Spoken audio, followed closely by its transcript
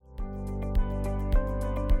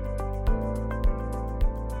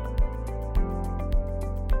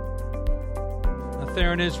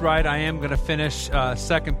Theron is right. I am going to finish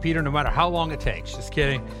 2 Peter no matter how long it takes. Just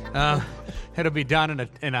kidding. It'll be done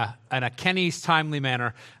in a Kenny's timely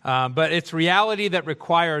manner. But it's reality that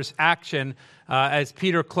requires action. As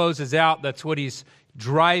Peter closes out, that's what he's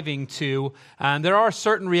driving to. And there are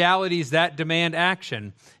certain realities that demand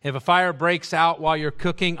action. If a fire breaks out while you're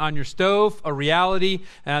cooking on your stove, a reality,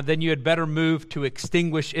 then you had better move to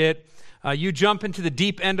extinguish it. You jump into the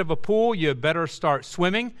deep end of a pool, you had better start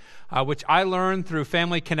swimming, which I learned through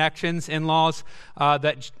family connections, in-laws,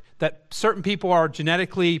 that certain people are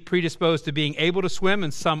genetically predisposed to being able to swim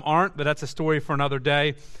and some aren't, but that's a story for another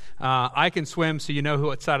day. I can swim, so you know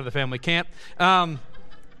what side of the family can't.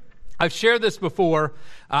 I've shared this before.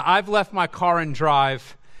 I've left my car and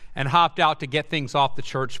drive and hopped out to get things off the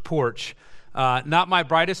church porch. Not my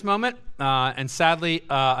brightest moment, and sadly,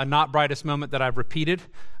 a not brightest moment that I've repeated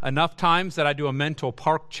enough times that I do a mental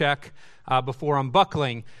park check before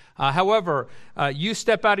unbuckling. However, you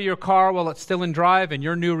step out of your car while it's still in drive, and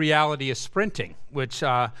your new reality is sprinting, which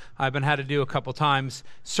I've been had to do a couple times.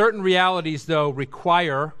 Certain realities, though,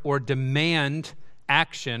 require or demand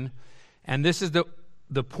action, and this is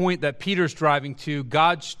the point that Peter's driving to.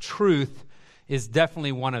 God's truth is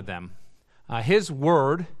definitely one of them. His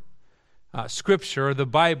word, Scripture, the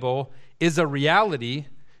Bible, is a reality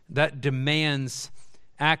that demands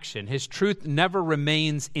action. His truth never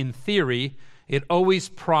remains in theory. It always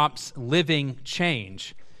prompts living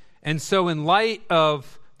change. And so in light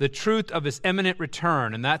of the truth of his imminent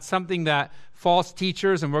return, and that's something that false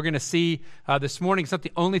teachers, and we're going to see this morning, it's not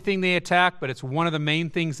the only thing they attack, but it's one of the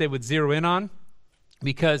main things they would zero in on.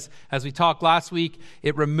 Because, as we talked last week,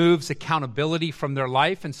 it removes accountability from their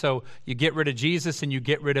life. And so you get rid of Jesus and you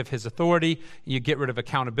get rid of his authority. You get rid of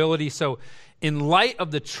accountability. So in light of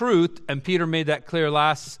the truth, and Peter made that clear the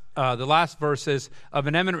last verses of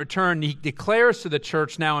an imminent return, he declares to the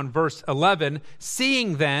church now in verse 11,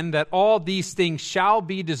 seeing then that all these things shall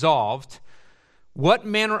be dissolved, what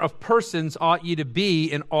manner of persons ought ye to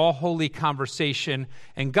be in all holy conversation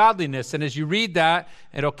and godliness? And as you read that,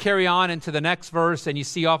 it'll carry on into the next verse, and you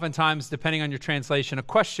see oftentimes, depending on your translation, a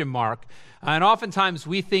question mark. And oftentimes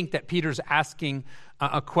we think that Peter's asking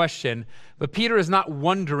a question, but Peter is not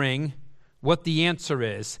wondering what the answer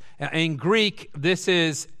is. In Greek, this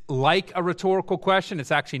is like a rhetorical question.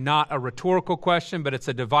 It's actually not a rhetorical question, but it's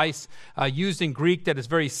a device used in Greek that is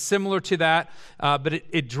very similar to that. But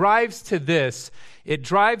it drives to this. It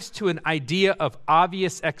drives to an idea of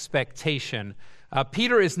obvious expectation.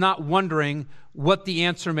 Peter is not wondering what the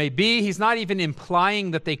answer may be. He's not even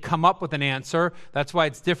implying that they come up with an answer. That's why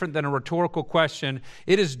it's different than a rhetorical question.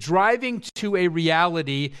 It is driving to a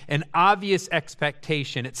reality, an obvious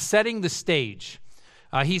expectation. It's setting the stage.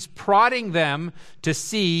 He's prodding them to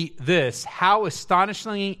see this, how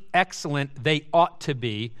astonishingly excellent they ought to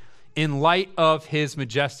be in light of his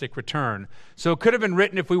majestic return. So it could have been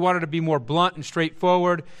written, if we wanted to be more blunt and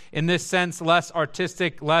straightforward, in this sense, less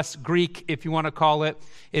artistic, less Greek, if you want to call it.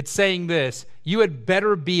 It's saying this: you had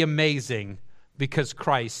better be amazing because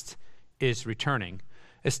Christ is returning.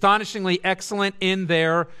 Astonishingly excellent in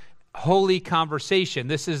their holy conversation.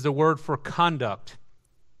 This is the word for conduct.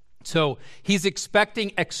 So he's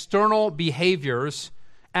expecting external behaviors,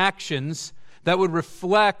 actions that would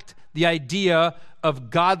reflect the idea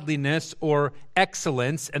of godliness or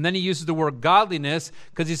excellence. And then he uses the word godliness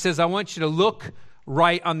because he says, I want you to look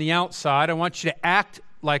right on the outside. I want you to act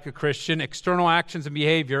like a Christian, external actions and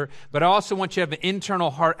behavior, but I also want you to have an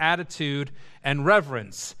internal heart attitude and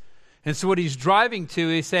reverence. And so what he's driving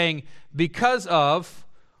to is saying, because of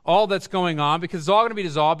all that's going on, because it's all going to be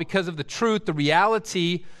dissolved, because of the truth, the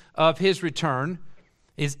reality of his return,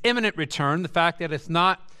 his imminent return, the fact that it's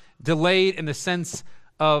not delayed in the sense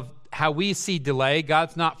of how we see delay.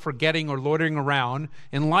 God's not forgetting or loitering around.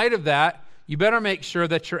 In light of that, you better make sure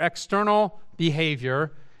that your external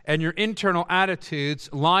behavior and your internal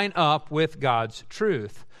attitudes line up with God's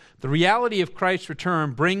truth. The reality of Christ's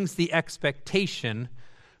return brings the expectation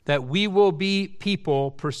that we will be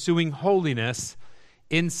people pursuing holiness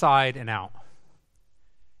inside and out.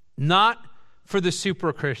 Not for the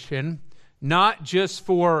super Christian, not just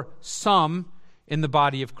for some in the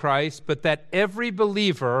body of Christ, but that every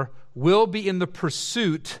believer will be in the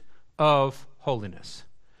pursuit of holiness.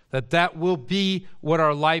 That will be what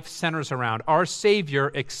our life centers around. Our Savior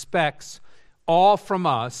expects all from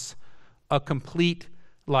us a complete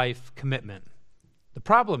life commitment. The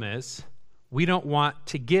problem is we don't want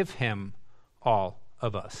to give him all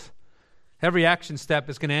of us. Every action step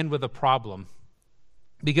is going to end with a problem.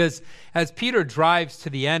 Because as Peter drives to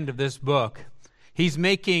the end of this book, he's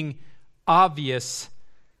making obvious,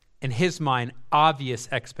 in his mind, obvious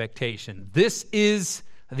expectation. This is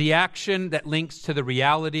the action that links to the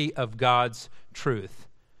reality of God's truth.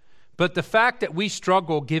 But the fact that we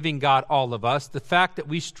struggle giving God all of us, the fact that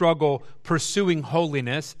we struggle pursuing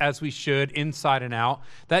holiness as we should inside and out,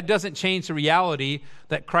 that doesn't change the reality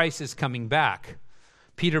that Christ is coming back.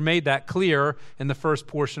 Peter made that clear in the first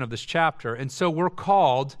portion of this chapter. And so we're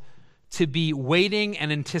called to be waiting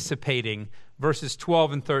and anticipating, verses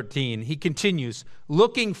 12 and 13. He continues,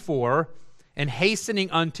 looking for and hastening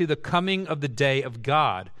unto the coming of the day of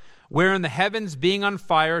God, wherein the heavens being on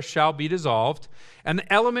fire shall be dissolved, and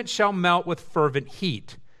the elements shall melt with fervent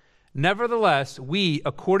heat. Nevertheless, we,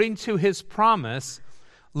 according to his promise,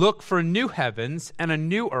 look for new heavens and a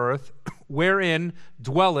new earth, wherein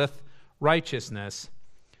dwelleth righteousness.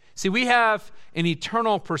 See, we have an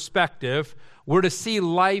eternal perspective. We're to see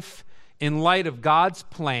life in light of God's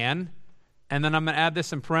plan, and then I'm going to add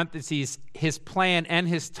this in parentheses, his plan and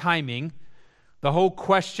his timing. The whole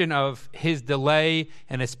question of his delay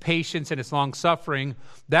and his patience and his long-suffering,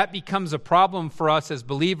 that becomes a problem for us as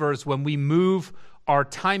believers when we move our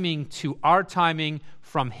timing to our timing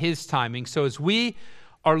from his timing. So as we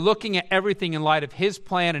are looking at everything in light of his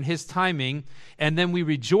plan and his timing, and then we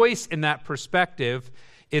rejoice in that perspective,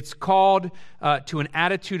 it's called to an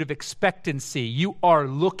attitude of expectancy. You are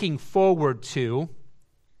looking forward to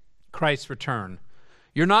Christ's return.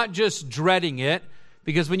 You're not just dreading it,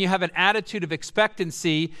 because when you have an attitude of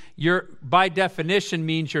expectancy, you're, by definition,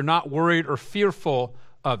 means you're not worried or fearful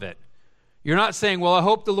of it. You're not saying, well, I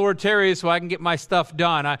hope the Lord tarries so I can get my stuff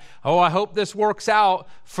done. I hope this works out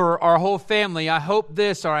for our whole family. I hope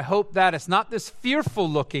this or I hope that. It's not this fearful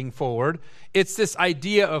looking forward. It's this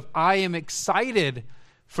idea of I am excited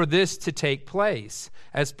for this to take place.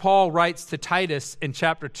 As Paul writes to Titus in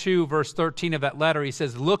chapter 2, verse 13 of that letter, he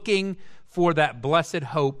says, looking for that blessed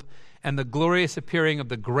hope and the glorious appearing of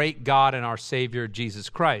the great God and our Savior, Jesus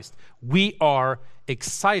Christ. We are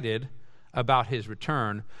excited about his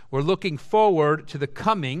return. We're looking forward to the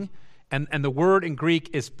coming, and the word in Greek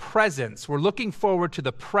is presence. We're looking forward to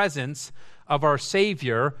the presence of our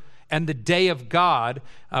Savior and the day of God,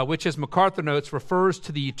 which, as MacArthur notes, refers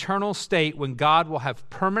to the eternal state when God will have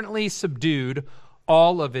permanently subdued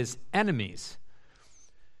all of his enemies.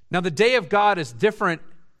 Now, the day of God is different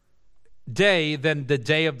day than the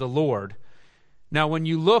day of the Lord. Now, when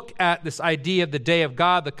you look at this idea of the day of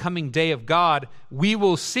God, the coming day of God, we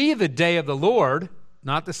will see the day of the Lord,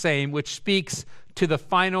 not the same, which speaks to the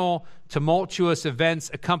final tumultuous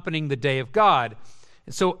events accompanying the day of God.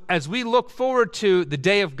 And so as we look forward to the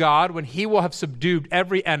day of God, when he will have subdued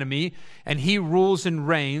every enemy and he rules and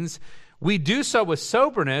reigns, we do so with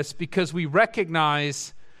soberness because we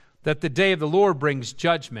recognize that the day of the Lord brings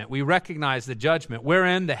judgment. We recognize the judgment,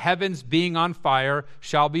 wherein the heavens being on fire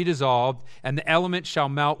shall be dissolved, and the elements shall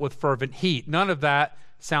melt with fervent heat. None of that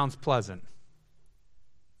sounds pleasant.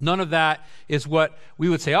 None of that is what we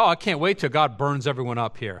would say, oh, I can't wait till God burns everyone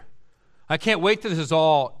up here. I can't wait till this is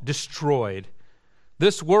all destroyed.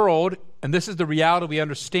 This world, and this is the reality we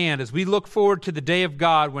understand, as we look forward to the day of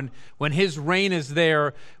God, when his reign is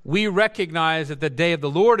there, we recognize that the day of the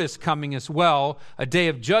Lord is coming as well, a day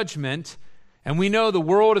of judgment, and we know the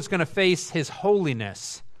world is going to face his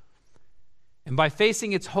holiness. And by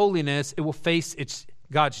facing its holiness, it will face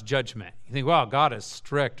God's judgment. You think, wow, God is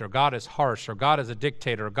strict, or God is harsh, or God is a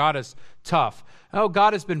dictator, or God is tough. Oh,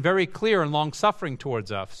 God has been very clear and long-suffering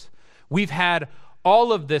towards us. We've had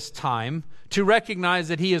all of this time to recognize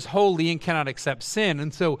that he is holy and cannot accept sin.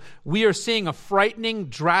 And so we are seeing a frightening,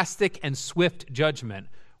 drastic, and swift judgment.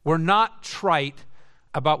 We're not trite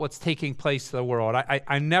about what's taking place in the world.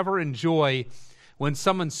 I never enjoy when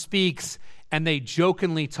someone speaks and they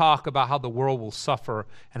jokingly talk about how the world will suffer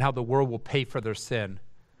and how the world will pay for their sin.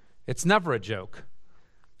 It's never a joke.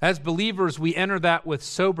 As believers, we enter that with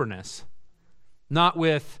soberness, not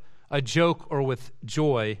with a joke or with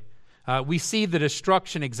joy. We see the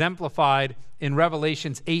destruction exemplified in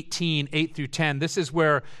Revelations 18, 8 through 10. This is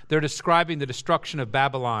where they're describing the destruction of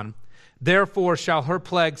Babylon. Therefore shall her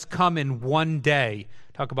plagues come in one day.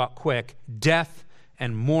 Talk about quick. Death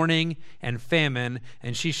and mourning and famine,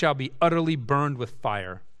 and she shall be utterly burned with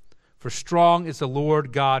fire. For strong is the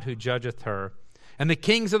Lord God who judgeth her. And the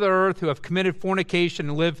kings of the earth who have committed fornication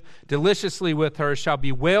and live deliciously with her shall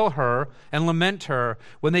bewail her and lament her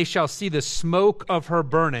when they shall see the smoke of her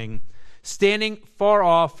burning, standing far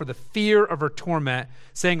off for the fear of her torment,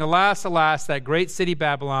 saying, Alas, alas, that great city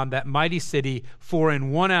Babylon, that mighty city, for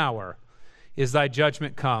in 1 hour is thy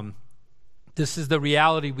judgment come. This is the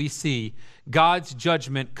reality we see. God's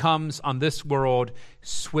judgment comes on this world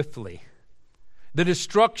swiftly. The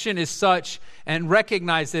destruction is such, and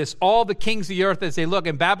recognize this, all the kings of the earth as they look,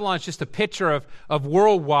 and Babylon is just a picture of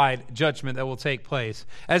worldwide judgment that will take place.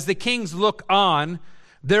 As the kings look on,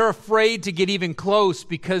 they're afraid to get even close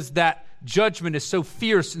because that judgment is so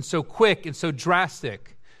fierce and so quick and so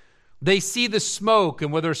drastic. They see the smoke,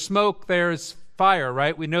 and where there's smoke, there's fire,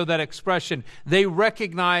 right? We know that expression. They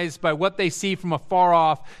recognize by what they see from afar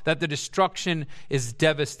off that the destruction is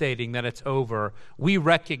devastating, that it's over. We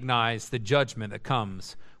recognize the judgment that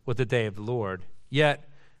comes with the day of the Lord. Yet,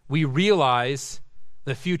 we realize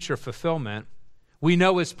the future fulfillment. We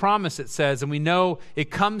know his promise, it says, and we know it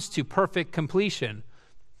comes to perfect completion.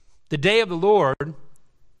 The day of the Lord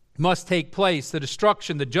must take place. The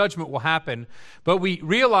destruction, the judgment will happen. But we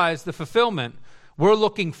realize the fulfillment. We're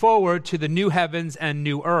looking forward to the new heavens and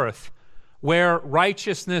new earth, where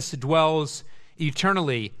righteousness dwells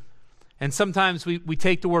eternally. And sometimes we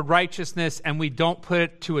take the word righteousness and we don't put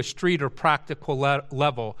it to a street or practical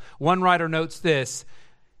level. One writer notes this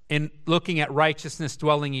in looking at righteousness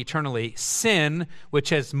dwelling eternally: sin, which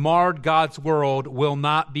has marred God's world, will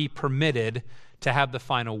not be permitted to have the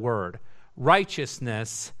final word.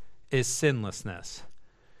 Righteousness is sinlessness.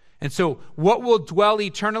 And so what will dwell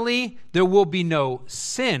eternally? There will be no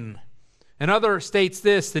sin. Another states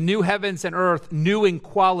this: the new heavens and earth, new in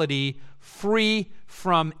quality, free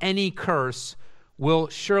from any curse, will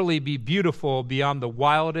surely be beautiful beyond the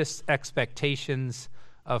wildest expectations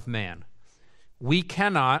of man. We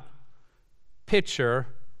cannot picture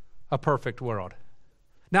a perfect world.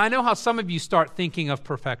 Now, I know how some of you start thinking of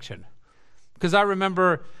perfection, because I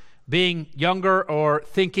remember being younger or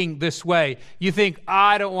thinking this way. You think,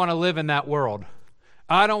 I don't want to live in that world.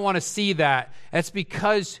 I don't want to see that. That's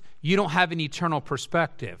because you don't have an eternal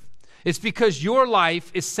perspective. It's because your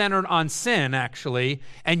life is centered on sin, actually,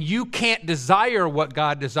 and you can't desire what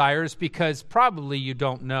God desires because probably you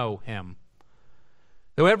don't know him.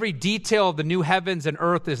 Though every detail of the new heavens and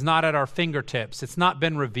earth is not at our fingertips, it's not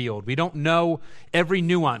been revealed. We don't know every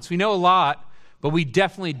nuance. We know a lot, but we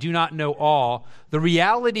definitely do not know all. The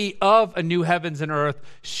reality of a new heavens and earth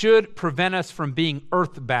should prevent us from being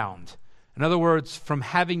earthbound. In other words, from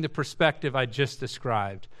having the perspective I just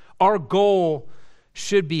described. Our goal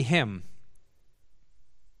should be him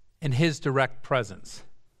and his direct presence.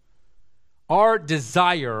 Our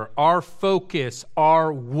desire, our focus,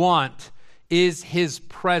 our want is his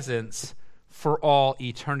presence for all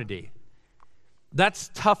eternity. That's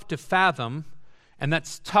tough to fathom, and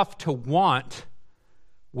that's tough to want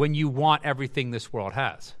when you want everything this world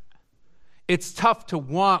has. It's tough to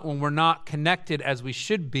want when we're not connected as we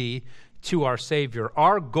should be to our Savior.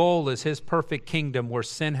 Our goal is his perfect kingdom where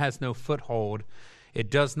sin has no foothold. It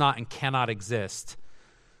does not and cannot exist.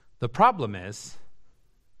 The problem is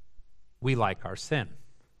we like our sin.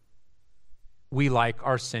 We like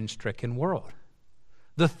our sin-stricken world.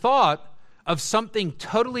 The thought of something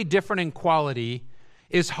totally different in quality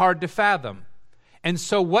is hard to fathom. And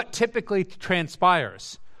so what typically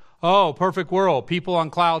transpires? Oh, perfect world. People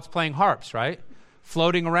on clouds playing harps, right?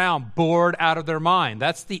 Floating around, bored out of their mind.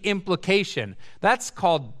 That's the implication. That's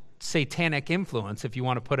called satanic influence, if you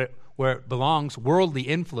want to put it where it belongs, worldly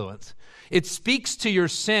influence. It speaks to your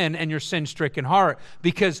sin and your sin-stricken heart,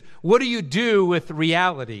 because what do you do with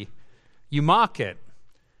reality? You mock it,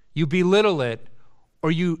 you belittle it,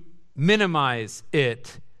 or you minimize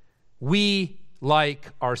it. We like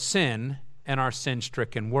our sin and our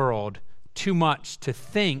sin-stricken world too much to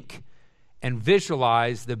think and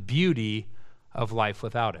visualize the beauty of life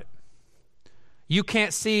without it. You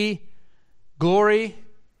can't see glory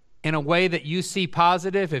in a way that you see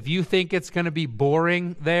positive. If you think it's going to be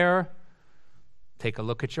boring there, take a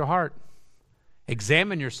look at your heart.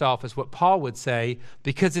 Examine yourself, is what Paul would say,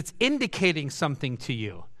 because it's indicating something to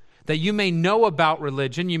you. That you may know about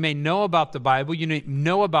religion, you may know about the Bible, you may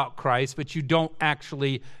know about Christ, but you don't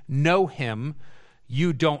actually know him.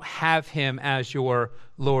 You don't have him as your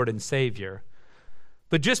Lord and Savior.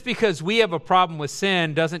 But just because we have a problem with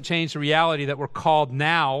sin doesn't change the reality that we're called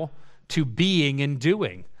now to being and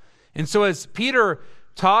doing. And so as Peter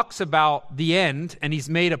talks about the end, and he's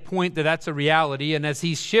made a point that that's a reality, and as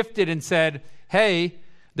he's shifted and said, hey,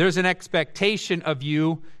 there's an expectation of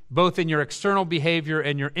you, both in your external behavior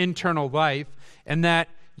and your internal life, and that,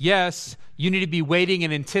 yes, you need to be waiting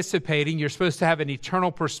and anticipating. You're supposed to have an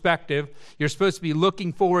eternal perspective. You're supposed to be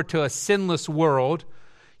looking forward to a sinless world.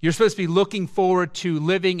 You're supposed to be looking forward to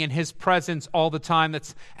living in his presence all the time.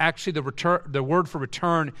 That's actually the word for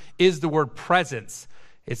return is the word presence.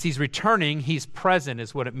 It's he's returning, he's present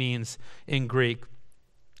is what it means in Greek.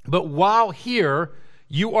 But while here,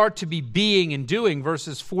 You are to be being and doing,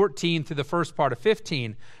 verses 14 through the first part of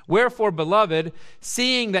 15. Wherefore, beloved,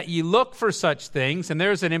 seeing that ye look for such things, and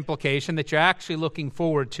there's an implication that you're actually looking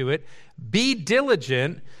forward to it, be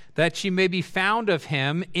diligent that ye may be found of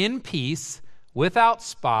him in peace, without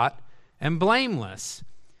spot, and blameless.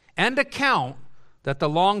 And account that the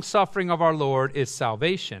long-suffering of our Lord is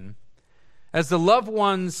salvation. As the loved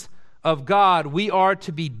ones of God, we are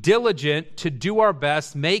to be diligent to do our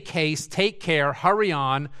best, make haste, take care, hurry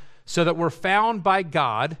on, so that we're found by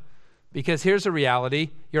God. Because here's a reality: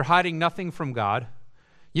 you're hiding nothing from God.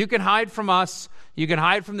 You can hide from us, you can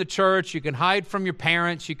hide from the church, you can hide from your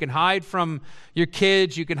parents, you can hide from your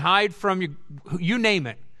kids, you can hide from you name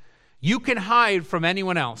it. You can hide from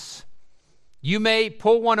anyone else. You may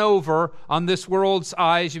pull one over on this world's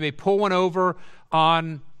eyes, you may pull one over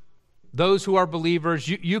on those who are believers.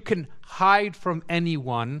 You can hide from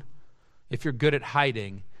anyone if you're good at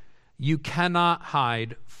hiding. You cannot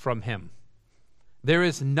hide from him. There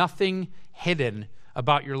is nothing hidden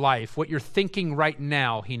about your life. What you're thinking right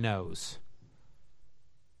now, he knows.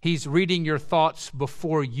 He's reading your thoughts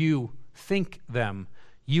before you think them.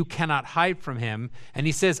 You cannot hide from him. And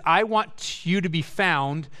he says, I want you to be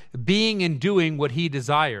found being and doing what he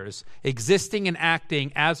desires, existing and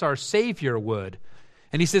acting as our Savior would.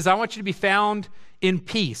 And he says, I want you to be found in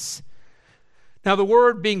peace. Now, the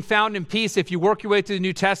word being found in peace, if you work your way through the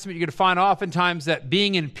New Testament, you're going to find oftentimes that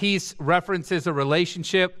being in peace references a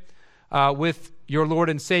relationship with your Lord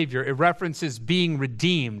and Savior. It references being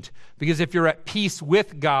redeemed. Because if you're at peace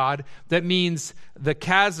with God, that means the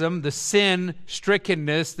chasm, the sin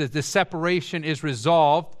strickenness, the separation is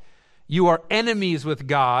resolved. You are enemies with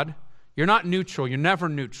God. You're not neutral. You're never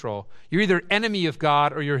neutral. You're either enemy of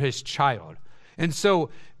God or you're his child. And so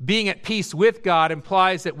being at peace with God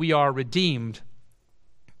implies that we are redeemed.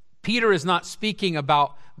 Peter is not speaking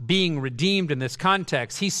about being redeemed in this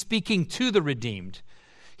context. He's speaking to the redeemed.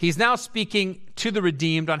 He's now speaking to the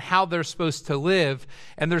redeemed on how they're supposed to live,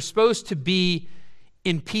 and they're supposed to be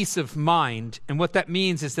in peace of mind. And what that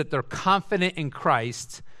means is that they're confident in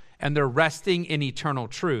Christ and they're resting in eternal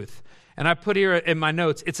truth. And I put here in my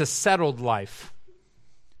notes, it's a settled life.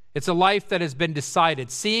 It's a life that has been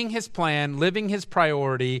decided. Seeing his plan, living his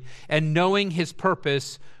priority, and knowing his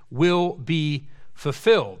purpose will be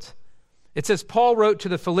fulfilled. It says, Paul wrote to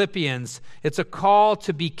the Philippians, it's a call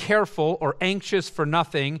to be careful or anxious for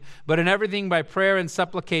nothing, but in everything by prayer and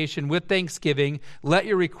supplication with thanksgiving, let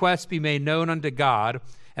your requests be made known unto God,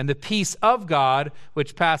 and the peace of God,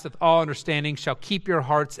 which passeth all understanding, shall keep your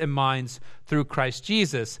hearts and minds through Christ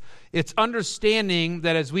Jesus. It's understanding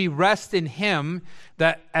that as we rest in him,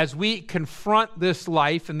 that as we confront this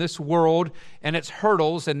life and this world and its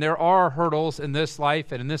hurdles, and there are hurdles in this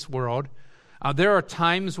life and in this world, there are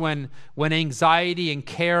times when anxiety and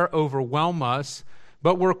care overwhelm us,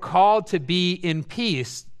 but we're called to be in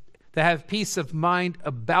peace, to have peace of mind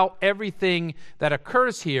about everything that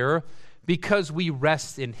occurs here because we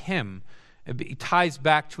rest in him. It ties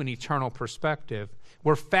back to an eternal perspective.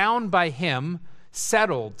 We're found by him,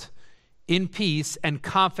 settled in peace and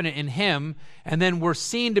confident in him, and then we're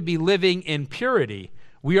seen to be living in purity.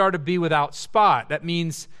 We are to be without spot. That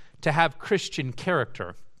means to have Christian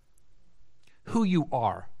character. Who you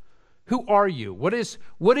are. Who are you? What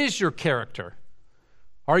is your character?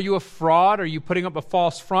 Are you a fraud? Are you putting up a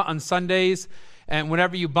false front on Sundays, and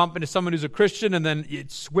whenever you bump into someone who's a Christian and then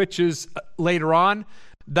it switches later on?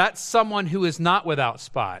 That's someone who is not without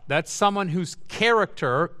spot. That's someone whose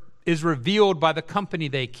character is revealed by the company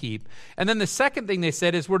they keep. And then the second thing they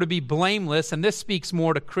said is we're to be blameless, and this speaks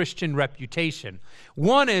more to Christian reputation.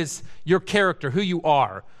 One is your character, who you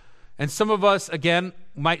are. And some of us, again,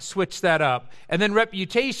 might switch that up. And then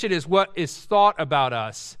reputation is what is thought about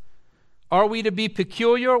us. Are we to be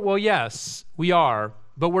peculiar? Well, yes, we are.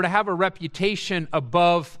 But we're to have a reputation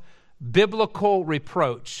above biblical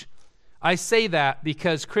reproach. I say that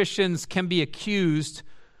because Christians can be accused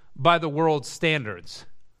by the world's standards.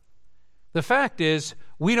 The fact is,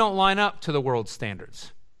 we don't line up to the world's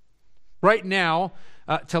standards. Right now,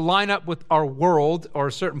 to line up with our world or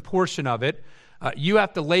a certain portion of it, you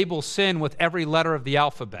have to label sin with every letter of the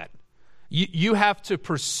alphabet. You have to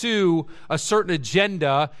pursue a certain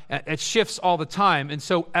agenda. It shifts all the time. And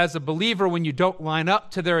so as a believer, when you don't line up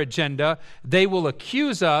to their agenda, they will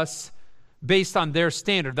accuse us based on their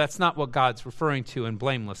standard. That's not what God's referring to in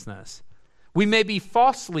blamelessness. We may be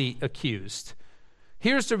falsely accused.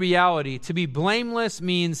 Here's the reality. To be blameless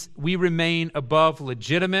means we remain above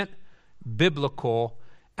legitimate biblical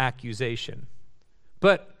accusation.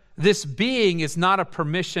 But this being is not a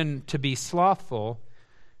permission to be slothful,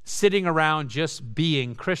 sitting around just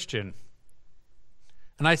being Christian.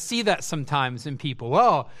 And I see that sometimes in people.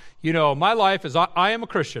 Well, my life is, I am a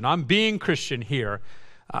Christian. I'm being Christian here.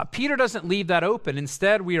 Peter doesn't leave that open.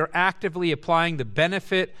 Instead, we are actively applying the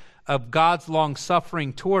benefit of God's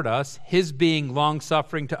long-suffering toward us, his being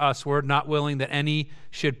long-suffering to usward, not willing that any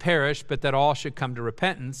should perish, but that all should come to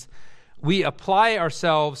repentance. We apply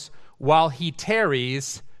ourselves while he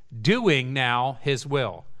tarries, doing now his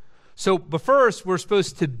will. But first, we're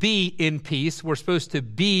supposed to be in peace. We're supposed to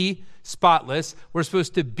be spotless. We're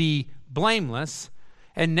supposed to be blameless.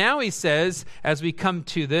 And now he says, as we come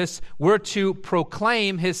to this, we're to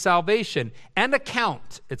proclaim his salvation and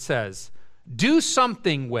account, it says. Do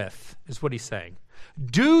something with, is what he's saying.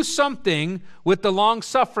 Do something with the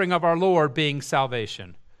long-suffering of our Lord being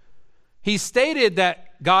salvation. He stated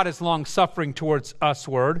that God is long-suffering towards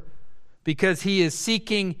usward because he is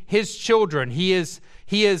seeking his children. He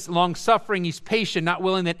is long-suffering. He's patient, not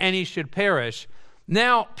willing that any should perish.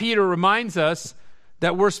 Now, Peter reminds us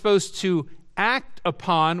that we're supposed to act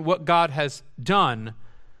upon what God has done.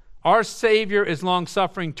 Our Savior is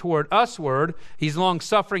long-suffering toward usward. He's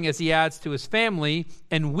long-suffering as he adds to his family.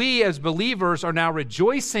 And we as believers are now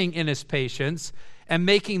rejoicing in his patience and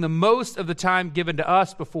making the most of the time given to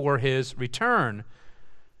us before his return.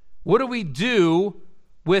 What do we do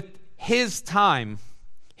with his time,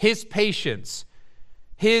 his patience,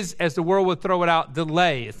 his, as the world would throw it out,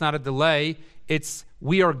 delay? It's not a delay. It's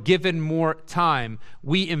we are given more time.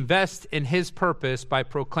 We invest in his purpose by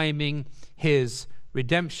proclaiming his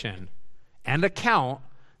redemption and account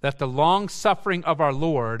that the long-suffering of our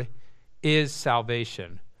Lord is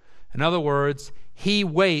salvation. In other words, he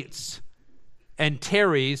waits and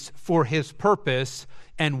tarries for his purpose,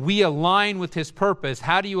 and we align with his purpose.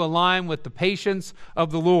 How do you align with the patience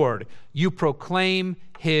of the Lord? You proclaim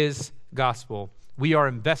his gospel. We are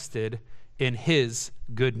invested in his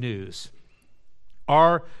good news.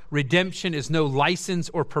 Our redemption is no license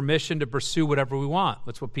or permission to pursue whatever we want.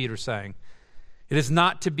 That's what Peter's saying. It is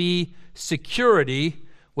not to be security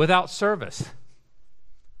without service.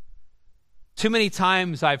 Too many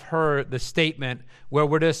times I've heard the statement where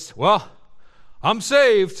we're just, I'm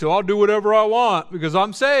saved, so I'll do whatever I want because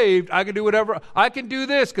I'm saved. I can do whatever. I can do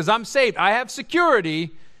this because I'm saved. I have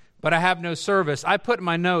security, but I have no service. I put in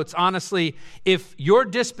my notes, honestly, if your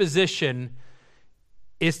disposition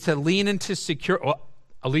is to lean into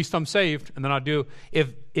at least I'm saved, and then I'll do.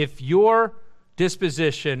 If your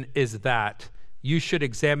disposition is that, you should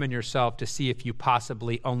examine yourself to see if you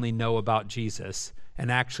possibly only know about Jesus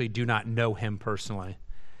and actually do not know him personally.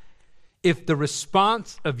 If the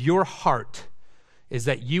response of your heart is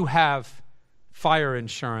that you have fire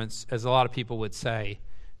insurance, as a lot of people would say,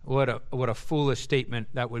 what a foolish statement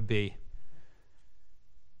that would be,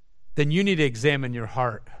 then you need to examine your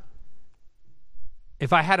heart.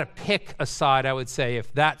 If I had to pick a side, I would say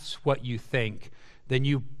if that's what you think, then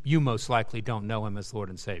you most likely don't know him as Lord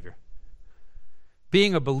and Savior.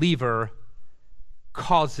 Being a believer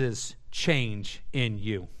causes change in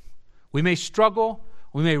you. We may struggle,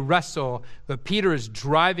 we may wrestle, but Peter is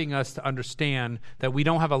driving us to understand that we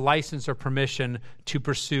don't have a license or permission to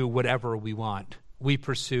pursue whatever we want. We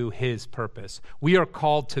pursue his purpose. We are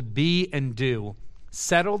called to be and do,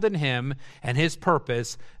 settled in him and his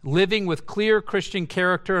purpose, living with clear Christian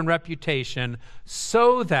character and reputation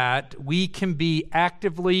so that we can be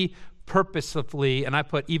actively, purposefully, and I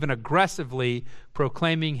put even aggressively,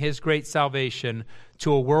 proclaiming his great salvation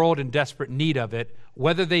to a world in desperate need of it,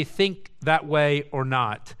 whether they think that way or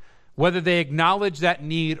not, whether they acknowledge that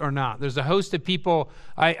need or not. There's a host of people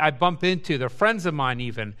I bump into, they're friends of mine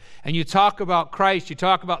even, and you talk about Christ, you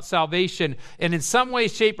talk about salvation, and in some way,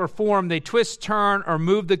 shape, or form, they twist, turn, or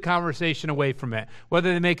move the conversation away from it.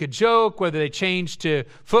 Whether they make a joke, whether they change to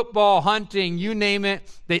football, hunting, you name it,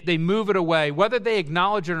 they move it away. Whether they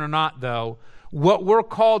acknowledge it or not, though, what we're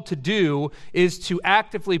called to do is to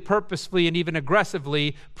actively, purposefully, and even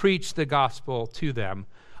aggressively preach the gospel to them.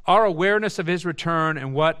 Our awareness of his return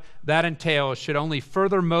and what that entails should only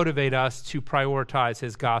further motivate us to prioritize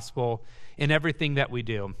his gospel in everything that we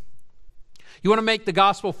do. You want to make the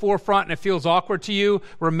gospel forefront and it feels awkward to you?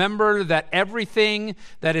 Remember that everything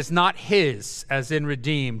that is not his, as in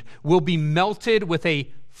redeemed, will be melted with a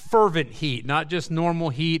fervent heat, not just normal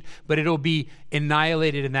heat, but it'll be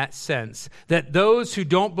annihilated in that sense. That those who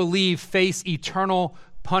don't believe face eternal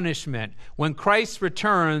punishment. When Christ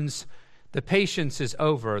returns, the patience is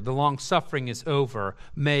over. The long-suffering is over.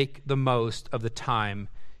 Make the most of the time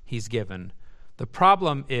he's given. The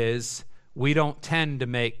problem is we don't tend to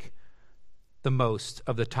make the most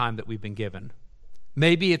of the time that we've been given.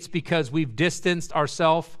 Maybe it's because we've distanced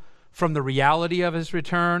ourselves from the reality of his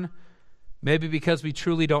return. Maybe because we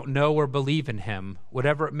truly don't know or believe in him.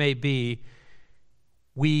 Whatever it may be,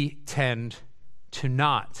 we tend to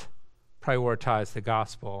not prioritize the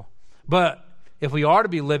gospel. But if we are to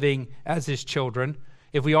be living as his children,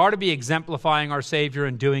 if we are to be exemplifying our Savior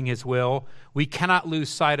and doing his will, we cannot lose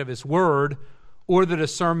sight of his word or the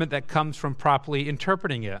discernment that comes from properly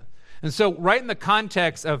interpreting it. And so right in the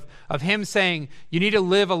context of him saying you need to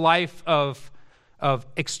live a life of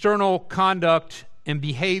external conduct and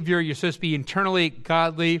behavior, you're supposed to be internally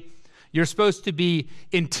godly, you're supposed to be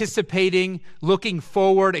anticipating, looking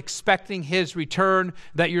forward, expecting his return,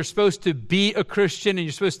 that you're supposed to be a Christian and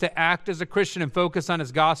you're supposed to act as a Christian and focus on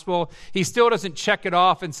his gospel. He still doesn't check it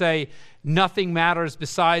off and say nothing matters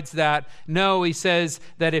besides that. No, he says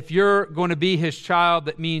that if you're going to be his child,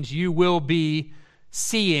 that means you will be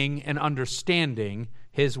seeing and understanding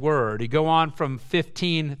his word. You go on from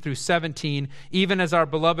 15 through 17, even as our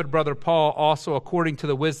beloved brother Paul also according to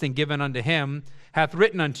the wisdom given unto him hath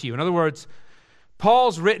written unto you. In other words,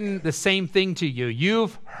 Paul's written the same thing to you.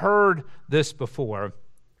 You've heard this before.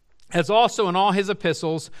 As also in all his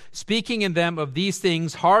epistles, speaking in them of these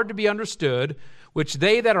things hard to be understood, which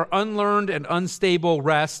they that are unlearned and unstable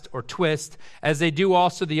wrest or twist, as they do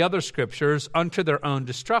also the other scriptures, unto their own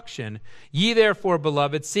destruction. Ye therefore,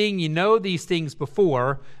 beloved, seeing ye know these things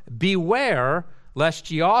before, beware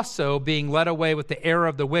lest ye also, being led away with the error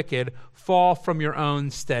of the wicked, fall from your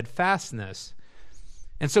own steadfastness.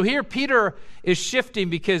 And so here Peter is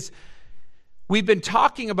shifting because we've been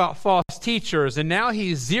talking about false teachers, and now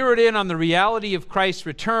he's zeroed in on the reality of Christ's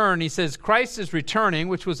return. He says Christ is returning,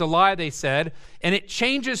 which was a lie, they said, and it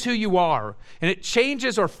changes who you are, and it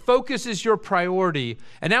changes or focuses your priority.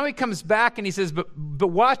 And now he comes back and he says, but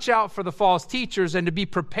watch out for the false teachers, and to be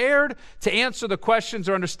prepared to answer the questions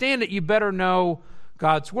or understand it, you better know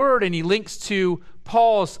God's word. And he links to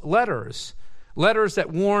Paul's letters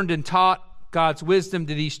that warned and taught God's wisdom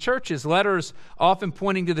to these churches, letters often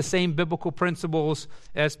pointing to the same biblical principles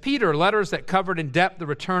as Peter, letters that covered in depth the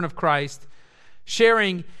return of Christ,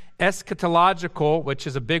 sharing eschatological, which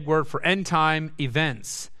is a big word for end time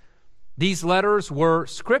events. These letters were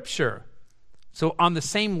scripture, so on the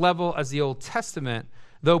same level as the Old Testament.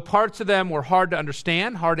 Though parts of them were hard to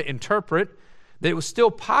understand, hard to interpret, that it was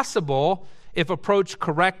still possible if approached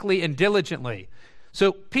correctly and diligently.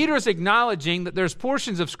 So Peter is acknowledging that there's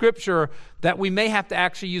portions of Scripture that we may have to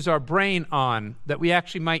actually use our brain on, that we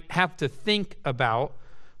actually might have to think about,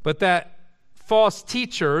 but that false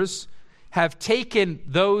teachers have taken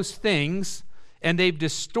those things and they've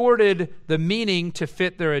distorted the meaning to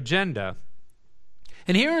fit their agenda.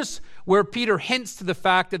 And here's where Peter hints to the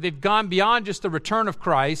fact that they've gone beyond just the return of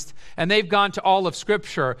Christ and they've gone to all of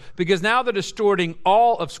Scripture, because now they're distorting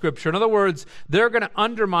all of Scripture. In other words, they're going to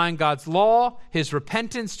undermine God's law, his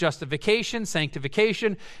repentance, justification,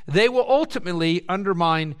 sanctification. They will ultimately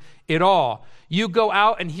undermine it all. You go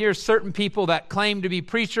out and hear certain people that claim to be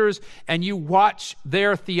preachers, and you watch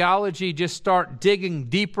their theology just start digging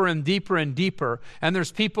deeper and deeper and deeper. And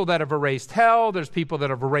there's people that have erased hell. There's people that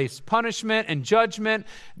have erased punishment and judgment.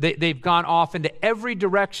 They've gone off into every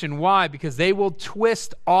direction. Why? Because they will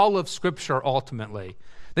twist all of Scripture ultimately.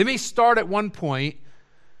 They may start at one point,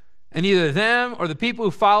 and either them or the people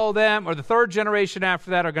who follow them or the third generation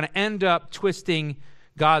after that are going to end up twisting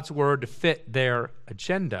God's word to fit their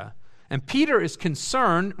agenda. And Peter is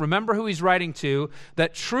concerned, remember who he's writing to,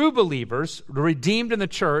 that true believers, redeemed in the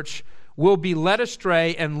church, will be led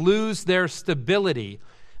astray and lose their stability.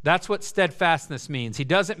 That's what steadfastness means. He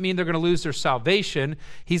doesn't mean they're going to lose their salvation.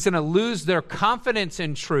 He's going to lose their confidence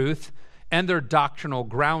in truth and their doctrinal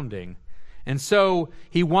grounding. And so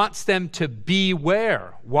he wants them to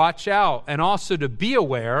beware, watch out, and also to be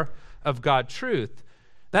aware of God's truth.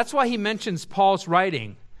 That's why he mentions Paul's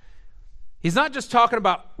writing. He's not just talking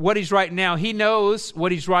about what he's writing now. He knows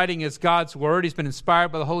what he's writing is God's word. He's been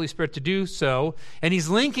inspired by the Holy Spirit to do so. And he's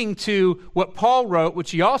linking to what Paul wrote, which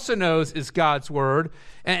he also knows is God's word.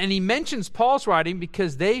 And he mentions Paul's writing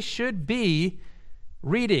because they should be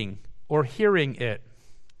reading or hearing it.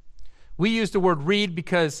 We use the word read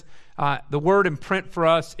because the word in print for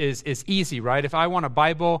us is easy, right? If I want a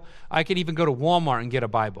Bible, I can even go to Walmart and get a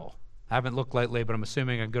Bible. I haven't looked lately, but I'm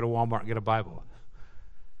assuming I can go to Walmart and get a Bible.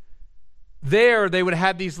 There, they would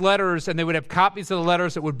have these letters, and they would have copies of the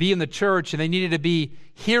letters that would be in the church, and they needed to be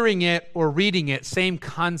hearing it or reading it. Same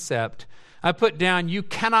concept. I put down, you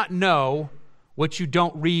cannot know what you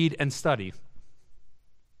don't read and study.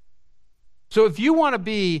 So if you want to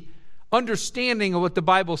be understanding of what the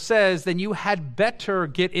Bible says, then you had better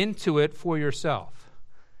get into it for yourself.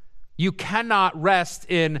 You cannot rest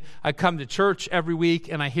in, I come to church every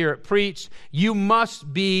week and I hear it preached. You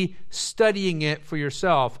must be studying it for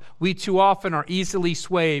yourself. We too often are easily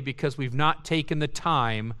swayed because we've not taken the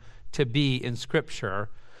time to be in Scripture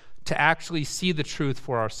to actually see the truth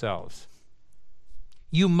for ourselves.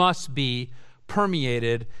 You must be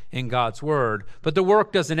permeated in God's word. But the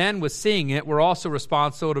work doesn't end with seeing it. We're also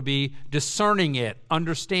responsible to be discerning it,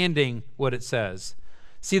 understanding what it says.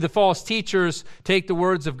 See, the false teachers take the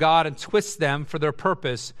words of God and twist them for their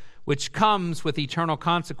purpose, which comes with eternal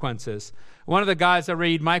consequences. One of the guys I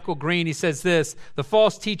read, Michael Green, he says this: the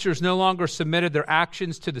false teachers no longer submitted their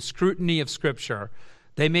actions to the scrutiny of Scripture.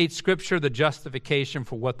 They made Scripture the justification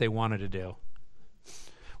for what they wanted to do,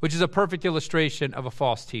 which is a perfect illustration of a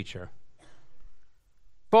false teacher.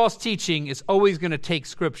 False teaching is always going to take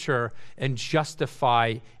Scripture and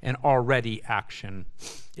justify an already action.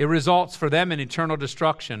 It results for them in eternal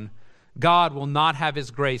destruction. God will not have his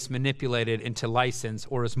grace manipulated into license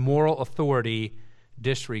or his moral authority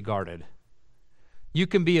disregarded. You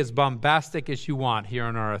can be as bombastic as you want here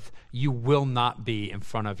on earth. You will not be in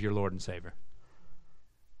front of your Lord and Savior.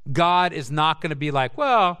 God is not going to be like,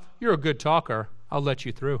 well, you're a good talker. I'll let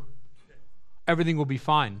you through. Everything will be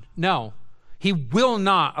fine. No. He will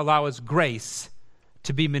not allow his grace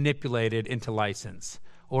to be manipulated into license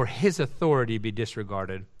or his authority be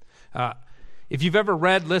disregarded. If you've ever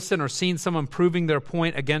read, listened, or seen someone proving their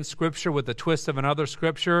point against Scripture with the twist of another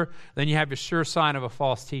Scripture, then you have your sure sign of a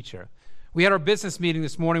false teacher. We had our business meeting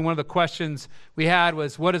this morning. One of the questions we had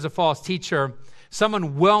was, what is a false teacher?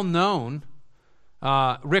 Someone well-known,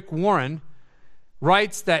 Rick Warren,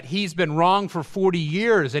 writes that he's been wrong for 40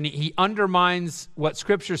 years, and he undermines what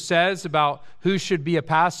Scripture says about who should be a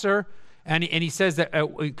pastor. And he says that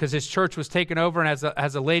because his church was taken over and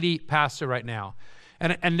has a lady pastor right now.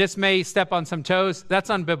 And this may step on some toes. That's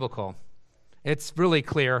unbiblical. It's really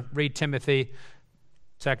clear. Read Timothy,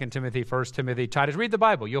 2 Timothy, 1 Timothy, Titus. Read the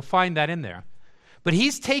Bible. You'll find that in there. But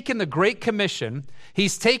he's taken the Great Commission.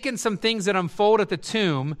 He's taken some things that unfold at the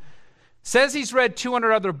tomb, says he's read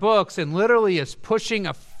 200 other books, and literally is pushing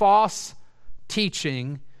a false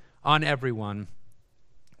teaching on everyone.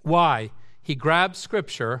 Why? He grabs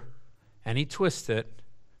Scripture and he twists it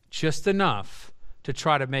just enough to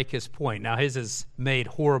try to make his point. Now, his is made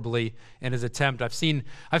horribly in his attempt. I've seen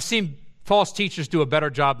false teachers do a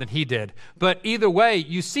better job than he did. But either way,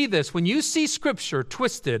 you see this. When you see Scripture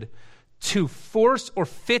twisted to force or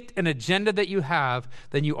fit an agenda that you have,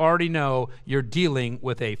 then you already know you're dealing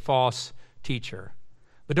with a false teacher.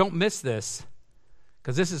 But don't miss this,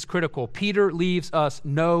 because this is critical. Peter leaves us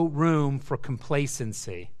no room for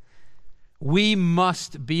complacency. We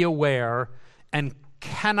must be aware and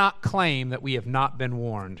cannot claim that we have not been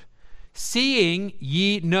warned. Seeing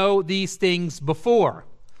ye know these things before.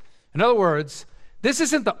 In other words, this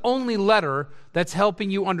isn't the only letter that's helping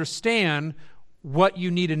you understand what you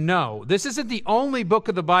need to know. This isn't the only book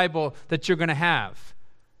of the Bible that you're going to have.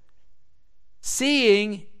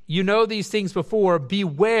 Seeing you know these things before,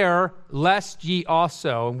 beware lest ye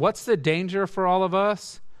also. And what's the danger for all of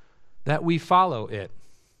us? That we follow it.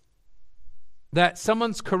 That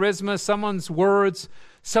someone's charisma, someone's words,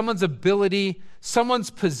 someone's ability, someone's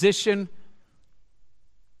position.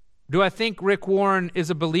 Do I think Rick Warren is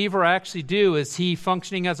a believer? I actually do. Is he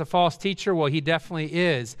functioning as a false teacher? Well, he definitely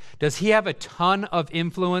is. Does he have a ton of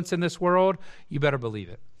influence in this world? You better believe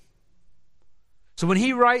it. So when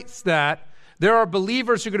he writes that, there are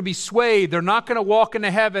believers who are going to be swayed. They're not going to walk into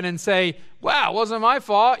heaven and say, wow, it wasn't my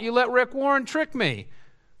fault. You let Rick Warren trick me.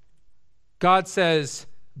 God says,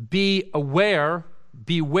 beware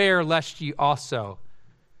lest ye also.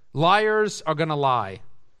 Liars are going to lie,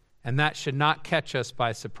 and that should not catch us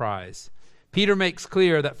by surprise. Peter makes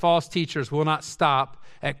clear that false teachers will not stop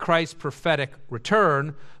at Christ's prophetic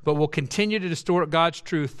return, but will continue to distort God's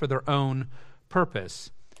truth for their own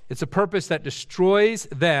purpose. It's a purpose that destroys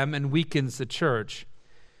them and weakens the church.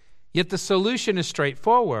 Yet the solution is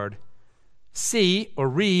straightforward. See or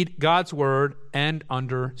read God's word and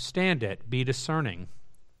understand it. Be discerning.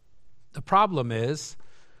 The problem is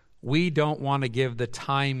we don't want to give the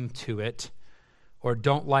time to it or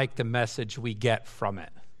don't like the message we get from it.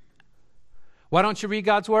 Why don't you read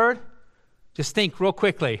God's word? Just think real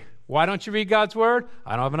quickly. Why don't you read God's word?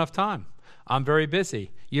 I don't have enough time. I'm very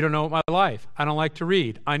busy. You don't know my life. I don't like to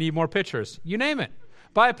read. I need more pictures. You name it.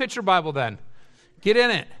 Buy a picture Bible then. Get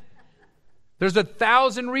in it. There's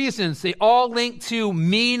 1,000 reasons. They all link to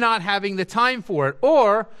me not having the time for it.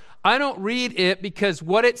 Or I don't read it because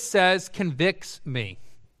what it says convicts me.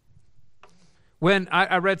 When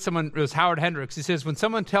I read someone, it was Howard Hendricks, he says, when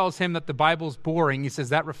someone tells him that the Bible's boring, he says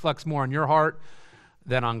that reflects more on your heart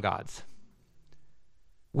than on God's.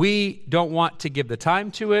 We don't want to give the time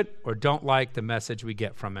to it or don't like the message we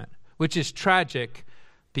get from it, which is tragic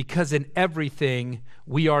because in everything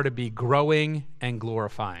we are to be growing and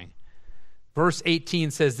glorifying. Verse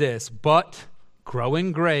 18 says this, "But grow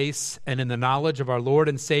in grace and in the knowledge of our Lord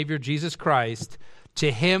and Savior Jesus Christ.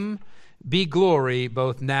 To him be glory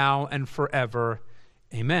both now and forever.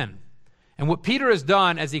 Amen." And what Peter has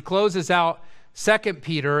done as he closes out 2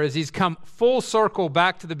 Peter is he's come full circle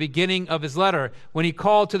back to the beginning of his letter when he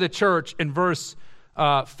called to the church in verse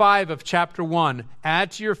 5 of chapter 1,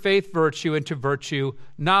 "Add to your faith virtue, and to virtue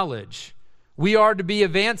knowledge." We are to be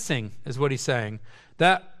advancing, is what he's saying.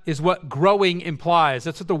 That is what growing implies.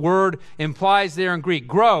 That's what the word implies there in Greek.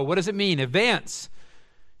 Grow, what does it mean? Advance.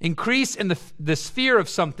 Increase in the sphere of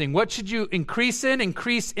something. What should you increase in?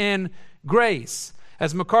 Increase in grace.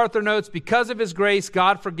 As MacArthur notes, because of his grace,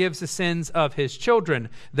 God forgives the sins of his children.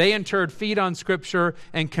 They in turn feed on Scripture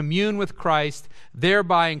and commune with Christ,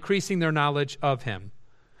 thereby increasing their knowledge of him.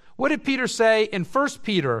 What did Peter say in 1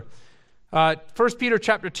 Peter? 1 Peter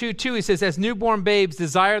chapter 2, he says, "As newborn babes,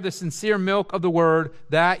 desire the sincere milk of the word,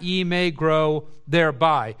 that ye may grow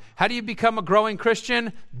thereby." How do you become a growing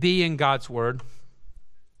Christian? Be in God's word.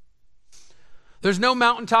 There's no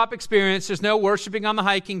mountaintop experience. There's no worshiping on the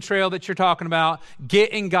hiking trail that you're talking about. Get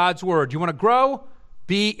in God's word. You want to grow?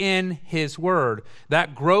 Be in his word.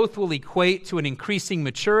 That growth will equate to an increasing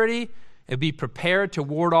maturity and be prepared to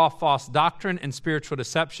ward off false doctrine and spiritual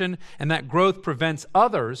deception. And that growth prevents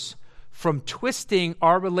others from twisting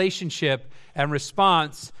our relationship and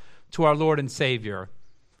response to our Lord and Savior.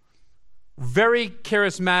 Very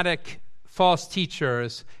charismatic false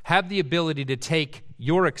teachers have the ability to take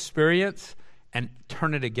your experience and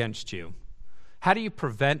turn it against you. How do you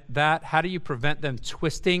prevent that? How do you prevent them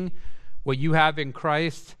twisting what you have in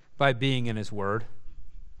Christ? By being in his word.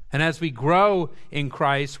 And as we grow in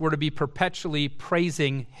Christ, we're to be perpetually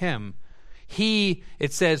praising him. He,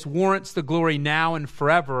 it says, warrants the glory now and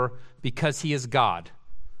forever because he is God,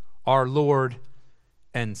 our Lord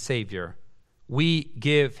and Savior. We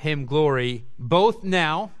give him glory both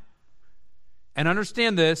now, and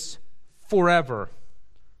understand this, forever.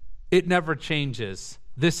 It never changes.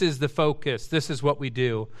 This is the focus. This is what we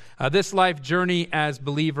do. This life journey as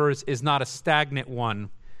believers is not a stagnant one.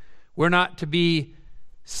 We're not to be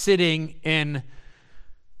sitting in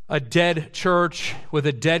a dead church with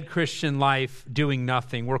a dead Christian life doing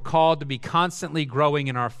nothing. We're called to be constantly growing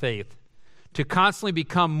in our faith, to constantly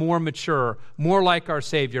become more mature, more like our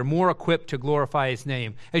Savior, more equipped to glorify his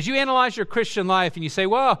name. As you analyze your Christian life and you say,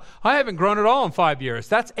 well, I haven't grown at all in 5 years,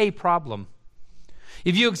 that's a problem.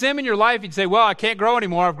 If you examine your life, you'd say, well, I can't grow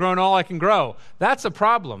anymore. I've grown all I can grow. That's a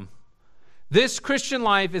problem. This Christian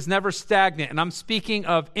life is never stagnant, and I'm speaking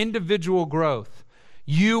of individual growth.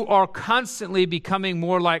 You are constantly becoming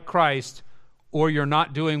more like Christ, or you're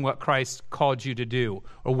not doing what Christ called you to do,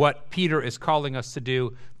 or what Peter is calling us to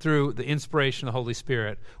do through the inspiration of the Holy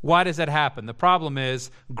Spirit. Why does that happen? The problem is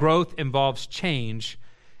growth involves change,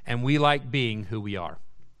 and we like being who we are.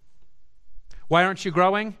 Why aren't you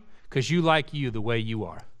growing? Because you like you the way you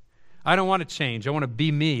are. I don't want to change. I want to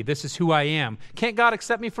be me. This is who I am. Can't God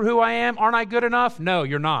accept me for who I am? Aren't I good enough? No,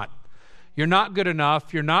 you're not. You're not good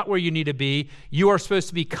enough. You're not where you need to be. You are supposed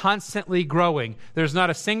to be constantly growing. There's not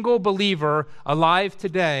a single believer alive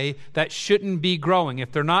today that shouldn't be growing.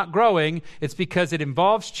 If they're not growing, it's because it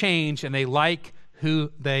involves change and they like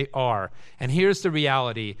who they are. And here's the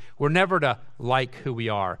reality. We're never to like who we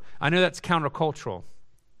are. I know that's countercultural.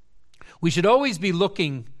 We should always be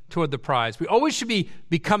looking toward the prize. We always should be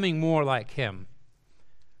becoming more like him.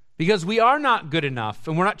 Because we are not good enough,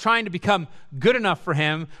 and we're not trying to become good enough for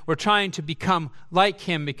him. We're trying to become like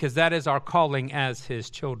him because that is our calling as his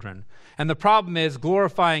children. And the problem is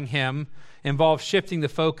glorifying him involves shifting the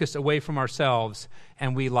focus away from ourselves,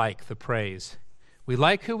 and we like the praise. We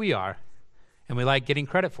like who we are, and we like getting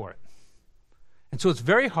credit for it. And so it's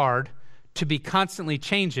very hard to be constantly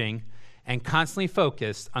changing and constantly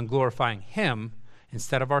focused on glorifying him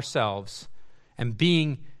instead of ourselves and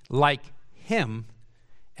being like him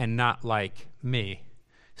and not like me.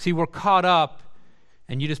 See, we're caught up,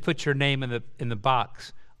 and you just put your name in the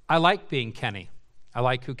box. I like being Kenny. I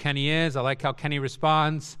like who Kenny is. I like how Kenny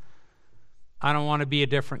responds. I don't want to be a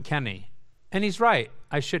different Kenny. And he's right.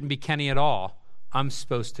 I shouldn't be Kenny at all. I'm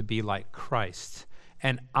supposed to be like Christ.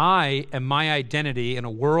 And I am my identity in a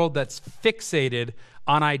world that's fixated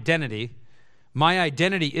on identity. My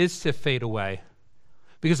identity is to fade away.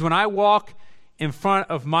 Because when I walk in front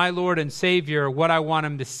of my Lord and Savior, what I want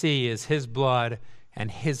him to see is his blood and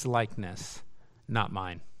his likeness, not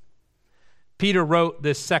mine. Peter wrote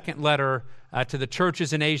this second letter to the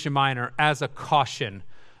churches in Asia Minor as a caution.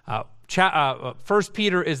 1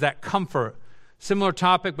 Peter is that comfort. Similar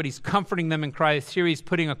topic, but he's comforting them in Christ. Here he's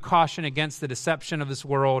putting a caution against the deception of this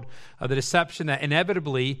world, the deception that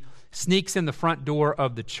inevitably sneaks in the front door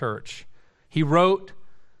of the church. He wrote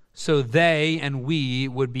so they and we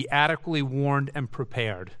would be adequately warned and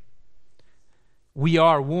prepared. We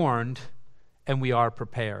are warned and we are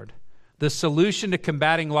prepared. The solution to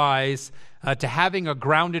combating lies, to having a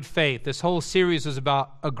grounded faith. This whole series was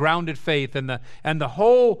about a grounded faith, and the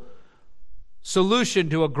whole solution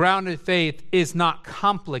to a grounded faith is not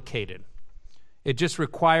complicated. It just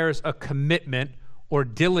requires a commitment or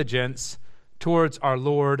diligence towards our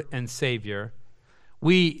Lord and Savior.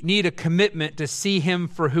 We need a commitment to see him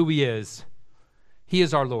for who he is. He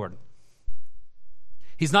is our Lord.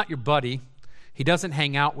 He's not your buddy. He doesn't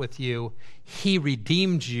hang out with you. He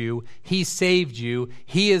redeemed you. He saved you.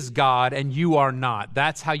 He is God, and you are not.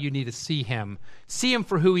 That's how you need to see him. See him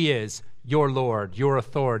for who he is, your Lord, your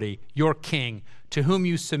authority, your King, to whom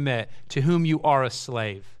you submit, to whom you are a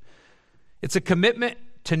slave. It's a commitment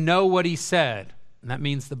to know what he said, and that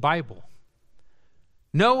means the Bible.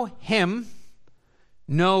 Know him,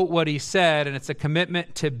 know what he said, and it's a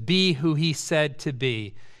commitment to be who he said to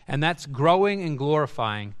be, and that's growing and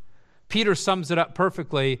glorifying. Peter sums it up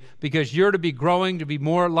perfectly, because you're to be growing to be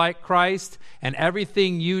more like Christ, and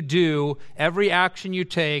everything you do, every action you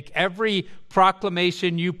take, every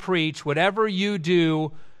proclamation you preach, whatever you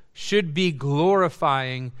do should be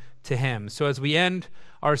glorifying to him. So as we end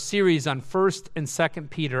our series on 1st and 2nd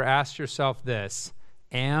Peter, ask yourself this: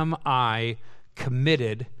 am I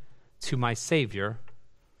committed to my Savior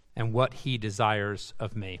and what he desires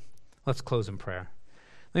of me? Let's close in prayer.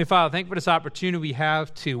 Heavenly Father, thank you for this opportunity we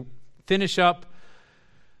have to finish up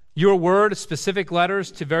your word, specific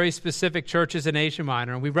letters to very specific churches in Asia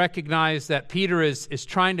Minor. And we recognize that Peter is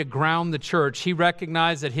trying to ground the church. He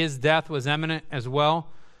recognized that his death was imminent as well.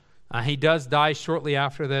 He does die shortly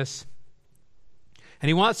after this. And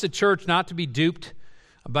he wants the church not to be duped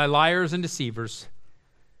by liars and deceivers.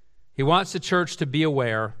 He wants the church to be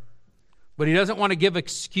aware, but he doesn't want to give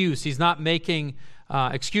excuse. He's not making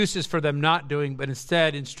excuses for them not doing, but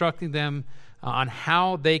instead instructing them on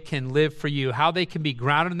how they can live for you, how they can be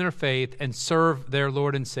grounded in their faith and serve their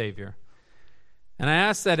Lord and Savior. And I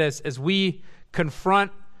ask that as we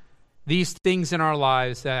confront these things in our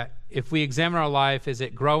lives, that if we examine our life, is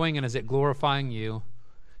it growing and is it glorifying you?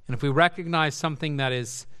 And if we recognize something that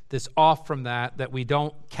is this off from that we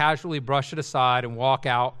don't casually brush it aside and walk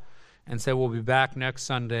out and say, we'll be back next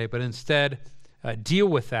Sunday, but instead deal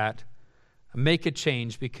with that, make a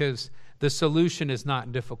change, because the solution is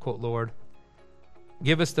not difficult, Lord.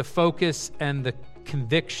 Give us the focus and the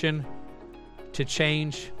conviction to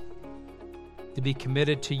change, to be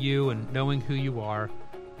committed to you and knowing who you are,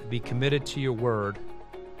 to be committed to your word,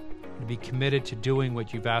 to be committed to doing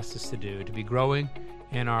what you've asked us to do, to be growing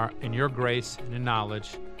in your grace and in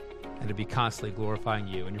knowledge, and to be constantly glorifying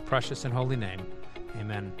you. In your precious and holy name,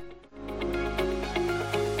 amen.